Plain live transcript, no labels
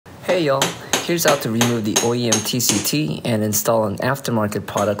Hey y'all, here's how to remove the OEM TCT and install an aftermarket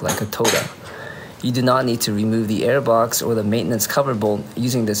product like a Toda. You do not need to remove the airbox or the maintenance cover bolt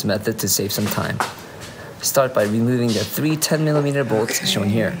using this method to save some time. Start by removing the three 10mm bolts shown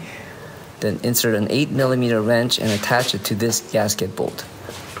here. Then insert an 8mm wrench and attach it to this gasket bolt.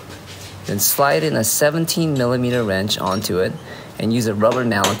 Then slide in a 17mm wrench onto it and use a rubber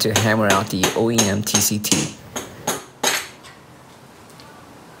mallet to hammer out the OEM TCT.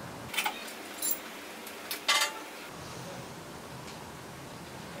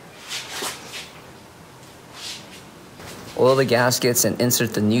 Oil the gaskets and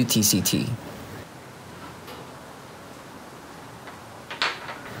insert the new TCT.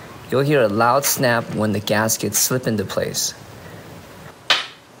 You'll hear a loud snap when the gaskets slip into place.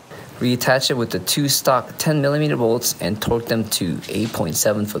 Reattach it with the two stock 10mm bolts and torque them to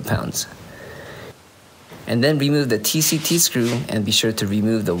 8.7 foot-pounds. And then remove the TCT screw and be sure to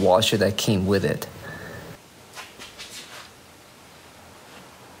remove the washer that came with it.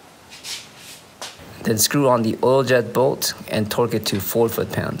 Then screw on the oil jet bolt and torque it to 4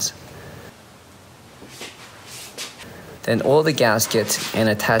 foot-pounds. Then oil the gasket and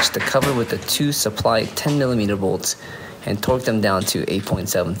attach the cover with the two supplied 10mm bolts and torque them down to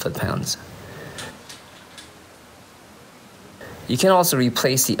 8.7 foot-pounds. You can also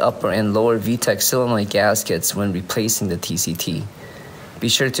replace the upper and lower VTEC solenoid gaskets when replacing the TCT. Be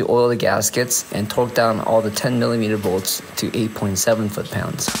sure to oil the gaskets and torque down all the 10mm bolts to 8.7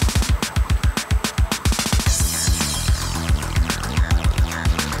 foot-pounds.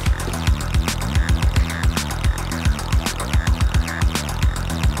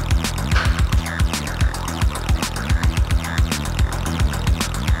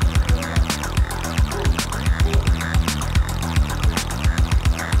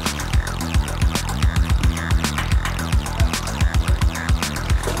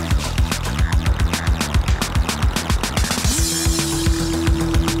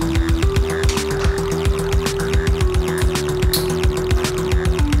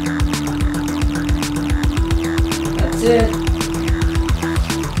 That's it.